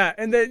year. Yeah.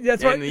 And then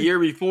the year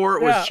before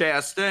it was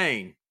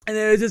Chastain. And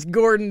then it's just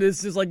Gordon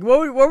is just like,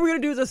 what are we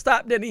going to do to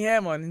stop Denny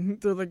Hamlin?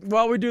 And they're like,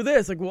 well, we do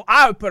this. Like, well,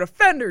 I would put a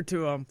fender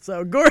to him.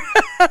 So Gordon,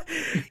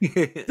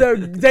 so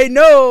they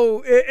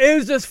know it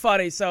was just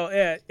funny. So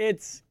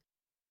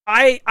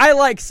I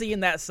like seeing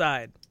that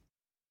side.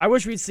 I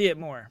wish we'd see it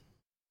more.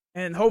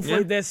 And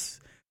hopefully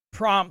this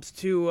prompts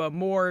to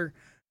more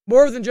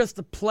than just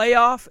the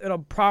playoff. It'll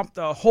prompt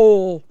a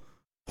whole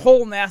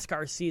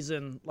NASCAR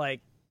season,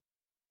 like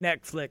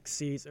Netflix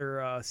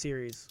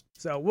series.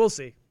 So we'll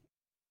see.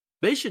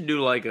 They should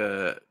do like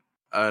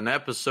an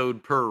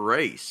episode per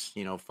race.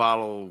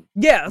 Follow.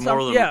 Yeah.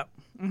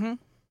 Mm-hmm.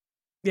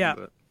 Yeah.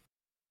 But,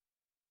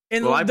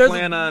 and I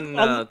plan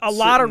on a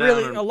lot of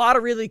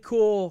really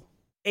cool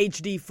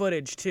HD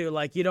footage too,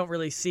 like you don't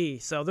really see.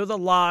 So there's a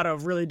lot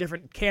of really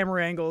different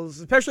camera angles,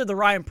 especially the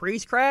Ryan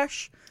Preece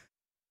crash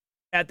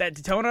at that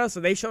Daytona.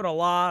 So they showed a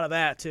lot of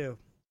that too.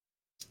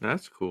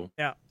 That's cool.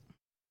 Yeah.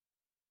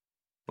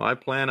 Well, I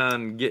plan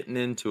on getting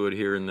into it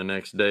here in the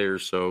next day or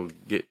so.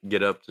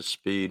 Get up to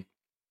speed.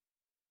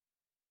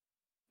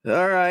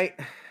 All right.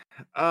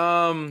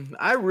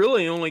 I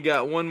really only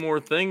got one more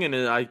thing, and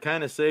I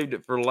kind of saved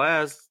it for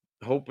last,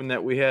 hoping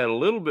that we had a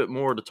little bit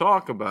more to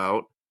talk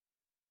about.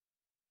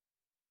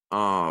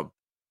 Uh,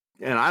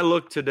 and I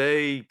looked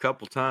today a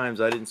couple times.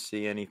 I didn't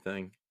see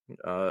anything.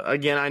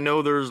 Again, I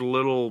know there's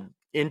little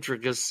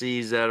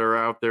intricacies that are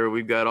out there.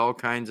 We've got all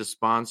kinds of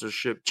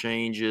sponsorship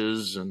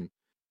changes, and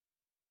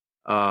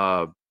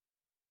uh,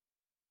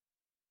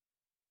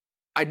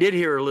 I did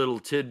hear a little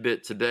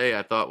tidbit today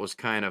I thought was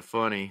kind of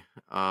funny.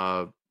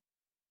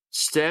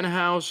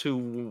 Stenhouse,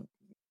 who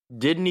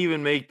didn't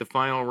even make the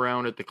final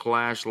round at the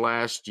Clash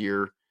last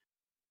year,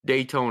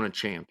 Daytona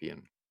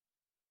champion.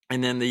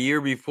 And then the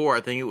year before,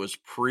 I think it was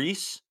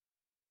Priest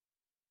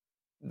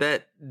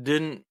that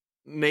didn't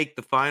make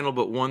the final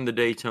but won the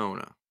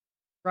Daytona.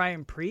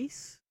 Ryan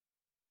Preece?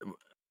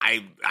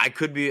 I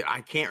could be,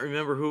 I can't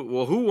remember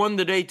who won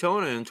the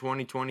Daytona in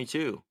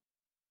 2022?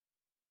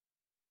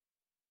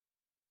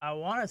 I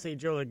want to say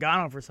Joe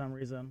Logano for some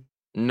reason.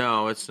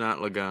 No, it's not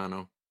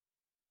Logano.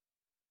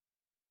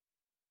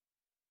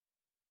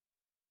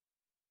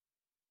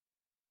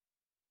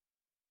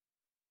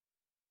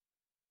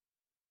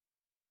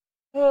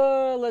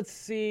 Let's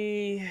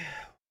see.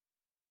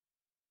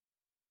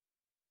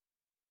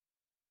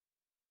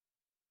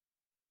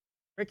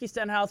 Ricky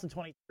Stenhouse in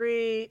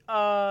 23.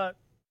 Austin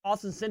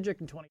Cindric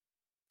in 20.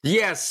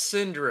 Yes,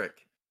 Cindric.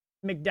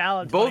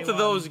 McDowell in 21. Both of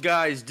those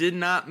guys did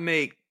not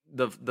make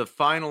the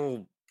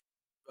final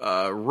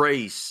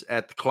race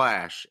at the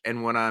Clash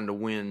and went on to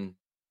win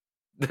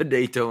the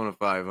Daytona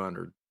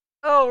 500.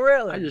 Oh,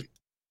 really?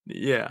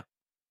 Yeah.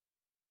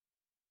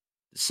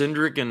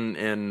 Cindric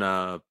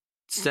and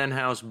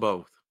Stenhouse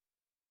both.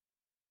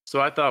 So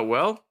I thought,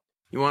 well,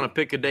 you want to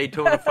pick a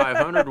Daytona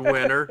 500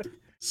 winner,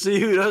 see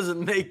who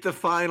doesn't make the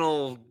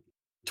final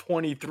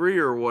 23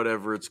 or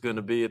whatever it's going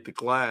to be at the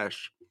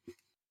Clash.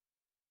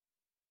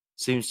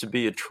 Seems to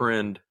be a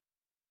trend.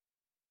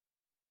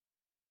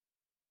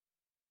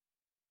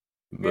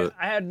 But, yeah,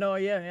 I had no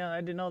idea. Yeah,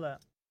 I didn't know that.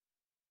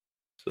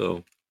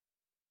 So,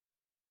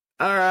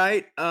 all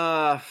right.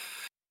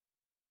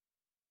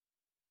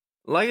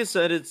 Like I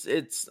said,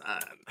 it's.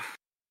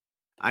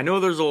 I know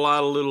there's a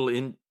lot of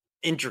little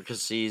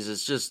intricacies.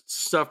 It's just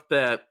stuff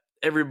that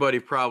everybody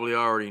probably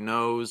already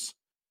knows.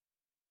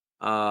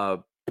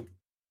 The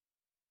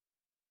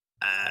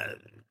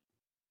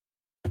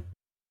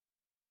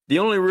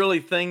only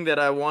really thing that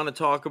I want to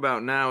talk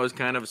about now is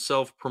kind of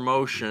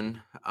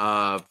self-promotion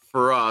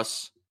for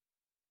us.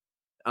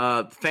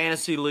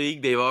 Fantasy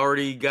League, they've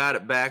already got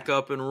it back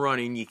up and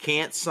running. You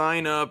can't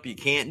sign up. You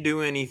can't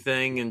do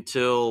anything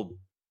until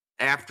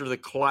after the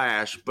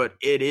Clash, but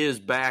it is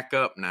back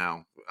up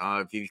now.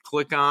 If you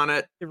click on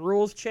it. The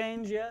rules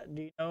change yet?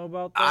 Do you know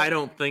about that? I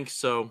don't think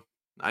so.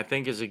 I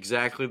think it's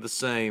exactly the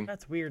same.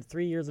 That's weird.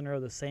 3 years in a row,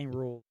 the same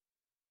rules.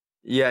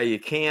 Yeah, you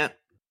can't.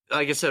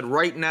 Like I said,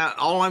 right now,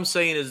 all I'm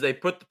saying is they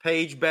put the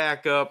page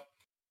back up.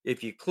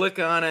 If you click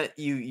on it,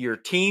 your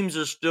teams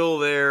are still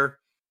there,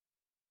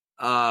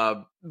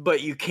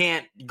 but you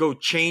can't go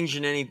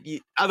changing any. In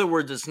other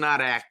words, it's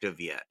not active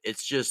yet.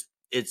 It's just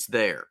it's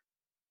there.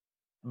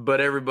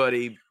 But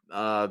everybody,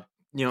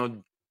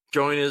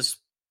 join us.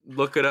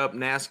 Look it up,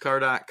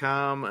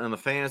 NASCAR.com and the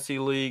Fantasy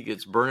League.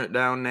 It's Burn It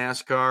Down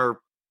NASCAR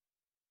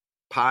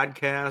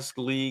Podcast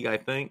League, I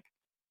think.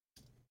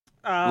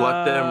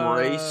 Let them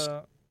race.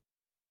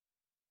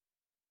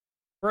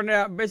 Burn it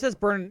out. It says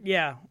burn.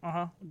 Yeah.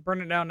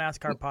 Burn It Down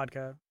NASCAR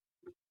podcast.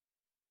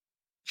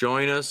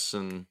 Join us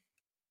and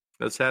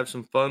let's have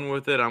some fun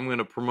with it. I'm going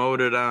to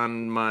promote it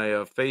on my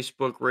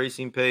Facebook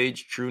racing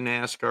page, True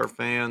NASCAR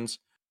Fans.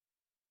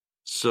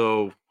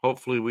 So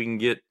hopefully we can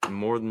get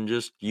more than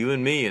just you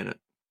and me in it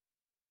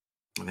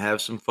and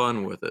have some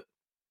fun with it.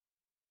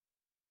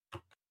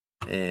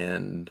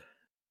 And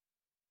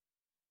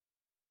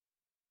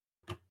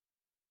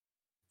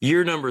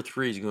year number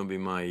 3 is going to be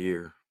my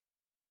year.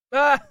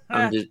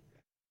 And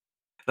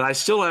I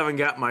still haven't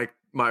got my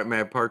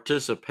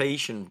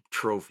participation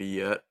trophy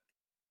yet.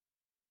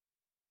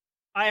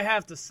 I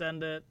have to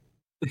send it.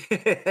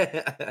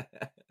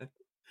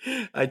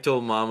 I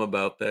told Mom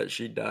about that.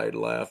 She died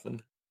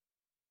laughing.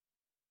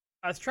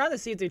 I was trying to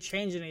see if they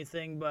changed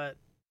anything, but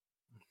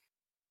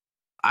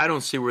I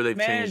don't see where they've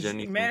changed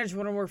anything. Manage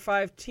one or more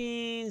 5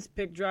 teams,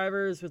 pick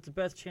drivers with the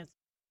best chance.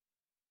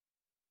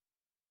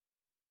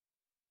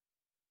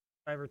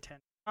 Driver 10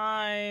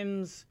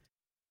 times.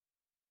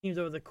 Teams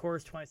over the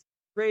course 26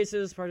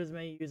 races. Parties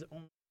may use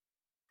only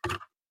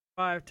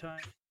 5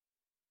 times.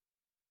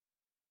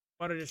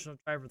 1 additional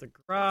driver at the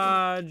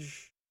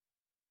garage.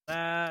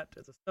 That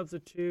as a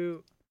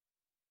substitute.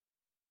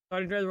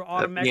 Starting drivers will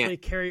automatically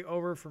carry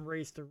over from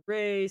race to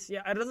race.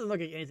 Yeah, it doesn't look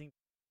like anything.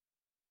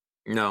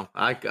 No,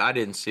 I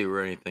didn't see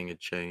where anything had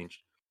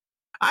changed.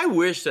 I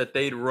wish that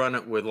they'd run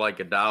it with like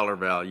a dollar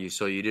value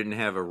so you didn't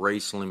have a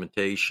race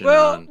limitation.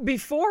 Well,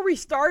 before we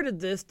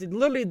started this,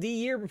 literally the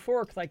year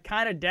before, because I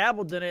kind of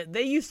dabbled in it,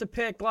 they used to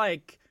pick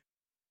they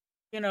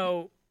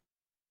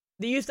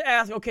used to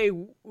ask, okay,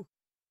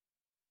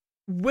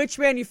 which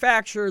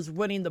manufacturer is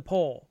winning the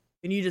poll?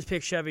 and you just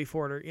pick Chevy,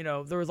 Ford,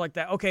 or, there was like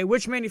that. Okay,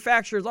 which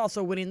manufacturer is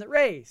also winning the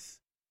race?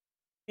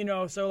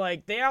 So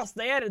like they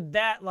added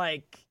that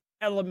like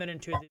element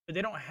into it, but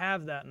they don't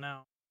have that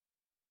now.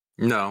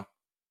 No.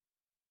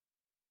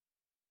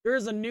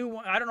 There's a new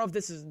one. I don't know if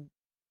this is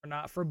or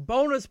not. For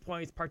bonus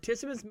points,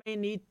 participants may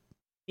need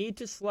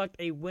to select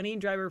a winning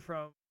driver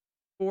from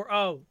four.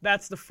 Oh,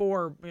 that's the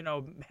four,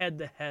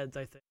 head-to-heads,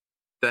 I think.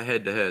 The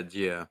head-to-heads,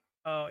 yeah.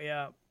 Oh,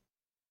 yeah.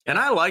 And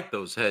I like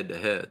those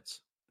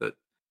head-to-heads. But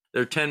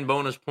they're 10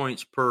 bonus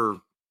points per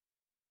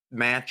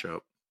matchup.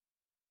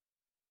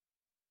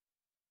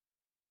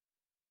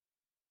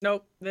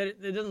 Nope,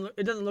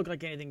 it doesn't look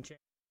like anything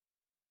changed.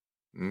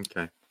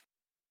 Okay.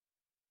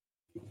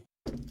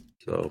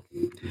 So,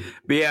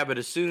 but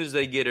as soon as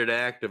they get it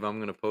active, I'm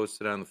going to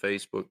post it on the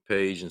Facebook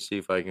page and see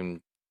if I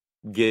can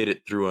get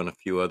it through on a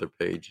few other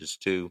pages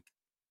too.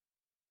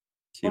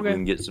 See if we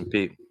can get some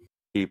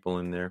people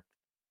in there.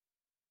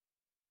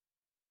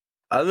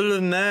 Other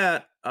than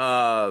that,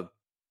 I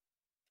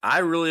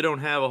really don't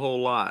have a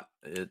whole lot.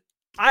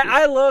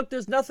 I looked.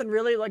 There's nothing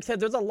really. Like I said,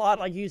 there's a lot,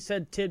 like you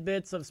said,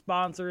 tidbits of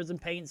sponsors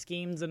and paint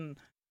schemes, and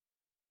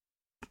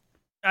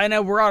I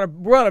know we're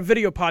on a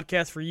video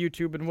podcast for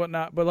YouTube and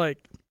whatnot, but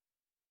like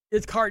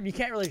it's hard. You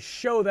can't really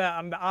show that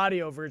on the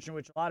audio version,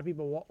 which a lot of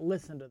people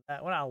listen to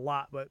that. Well, not a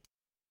lot, but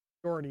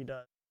majority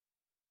does.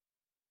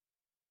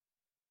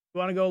 You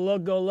want to go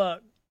look, go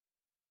look.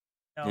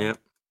 Yep.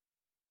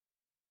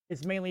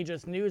 It's mainly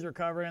just news we're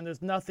covering, and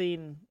there's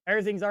nothing.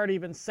 Everything's already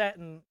been set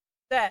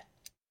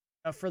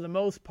for the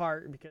most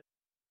part, because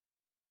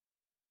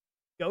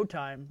go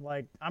time.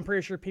 Like, I'm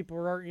pretty sure people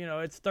are,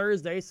 it's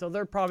Thursday, so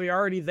they're probably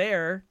already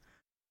there.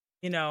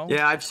 Yeah,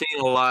 I've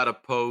seen a lot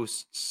of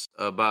posts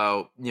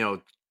about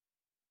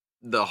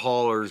the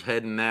haulers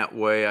heading that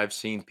way. I've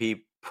seen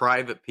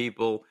private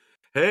people.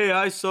 Hey,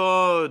 I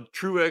saw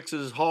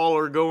Truex's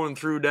hauler going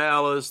through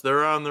Dallas.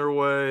 They're on their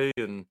way.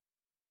 And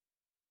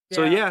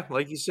so, yeah,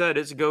 like you said,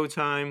 it's go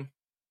time.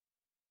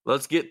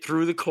 Let's get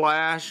through the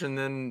clash. And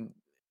then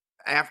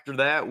after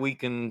that, we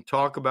can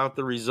talk about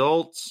the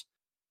results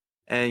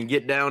and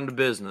get down to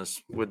business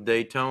with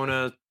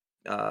Daytona,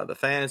 the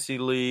Fantasy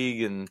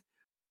League, and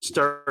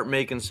start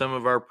making some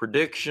of our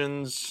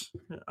predictions.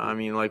 I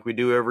mean, like we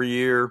do every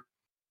year.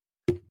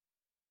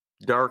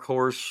 Dark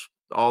horse,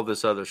 all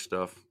this other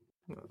stuff.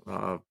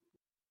 And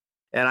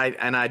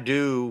I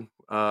do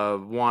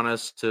want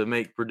us to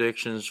make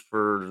predictions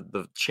for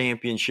the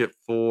championship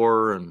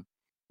 4, and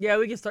yeah,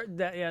 we can start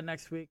that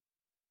next week.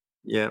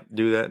 Yeah,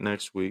 do that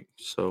next week.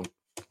 So,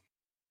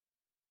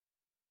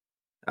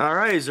 all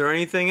right, is there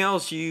anything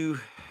else you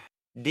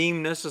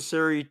deem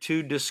necessary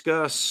to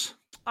discuss?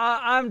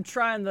 I'm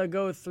trying to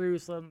go through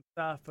some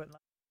stuff, but it's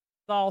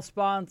all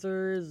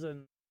sponsors,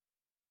 and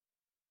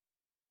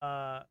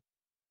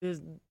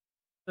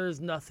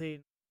there's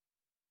nothing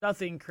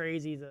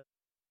crazy to,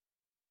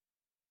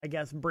 I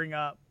guess, bring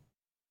up.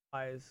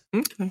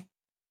 Okay.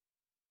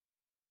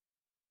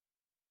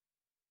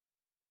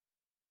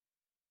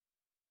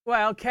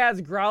 Well,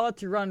 Kaz Gralla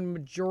to run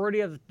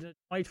majority of the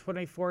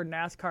 2024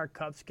 NASCAR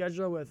Cup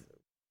schedule with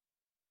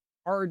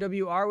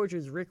RWR, which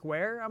is Rick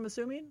Ware, I'm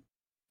assuming.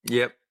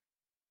 Yep.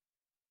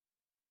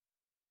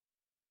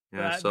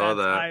 Yeah, I saw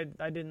that.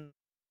 I didn't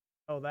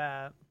know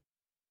that.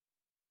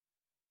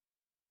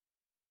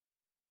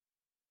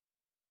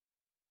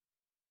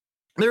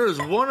 There was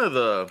one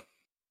of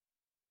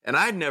and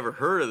I'd never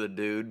heard of the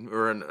dude,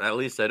 or at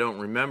least I don't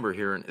remember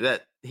hearing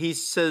that. He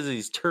says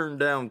he's turned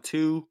down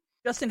 2.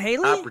 Justin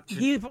Haley?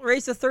 He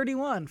raced a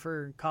 31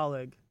 for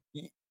Colleague.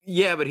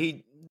 Yeah, but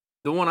the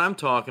one I'm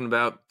talking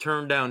about,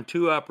 turned down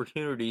 2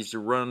 opportunities to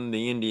run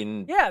the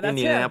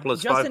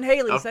Indianapolis. Him. Justin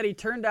Haley said he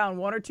turned down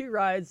 1 or 2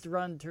 rides to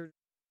run to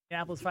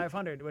Indianapolis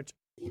 500, which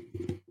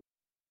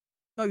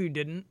no, you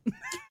didn't.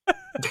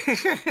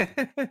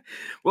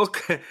 Well,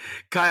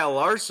 Kyle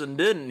Larson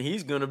didn't.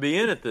 He's going to be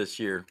in it this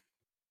year.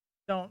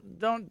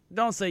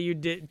 Don't say you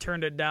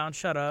turned it down.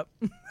 Shut up.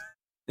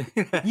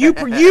 You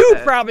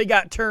probably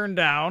got turned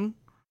down.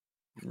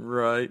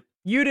 Right.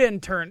 You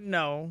didn't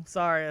no,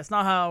 sorry, that's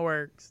not how it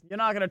works. You're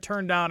not going to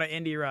turn down an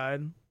Indy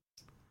ride.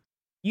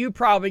 You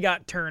probably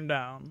got turned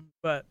down,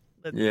 but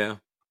yeah.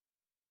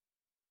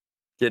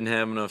 Didn't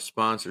have enough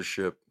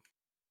sponsorship.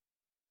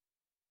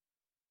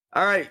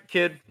 All right,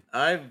 kid.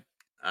 Like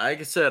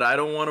I said, I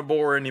don't want to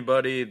bore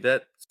anybody.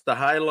 That's the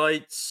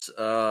highlights,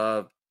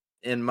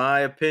 in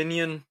my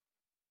opinion.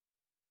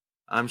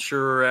 I'm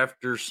sure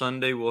after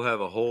Sunday we'll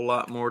have a whole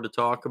lot more to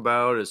talk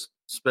about,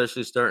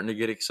 especially starting to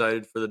get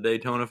excited for the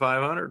Daytona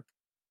 500.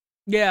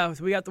 Yeah,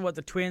 so we got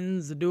the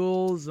twins, the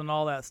duels, and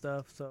all that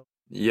stuff. So.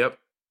 Yep.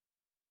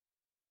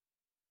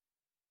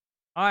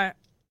 All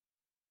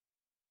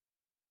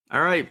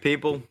right,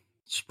 people.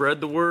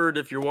 Spread the word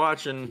if you're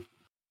watching.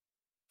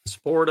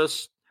 Support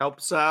us. Help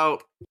us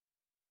out.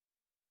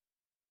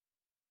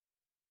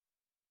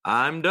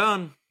 I'm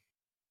done.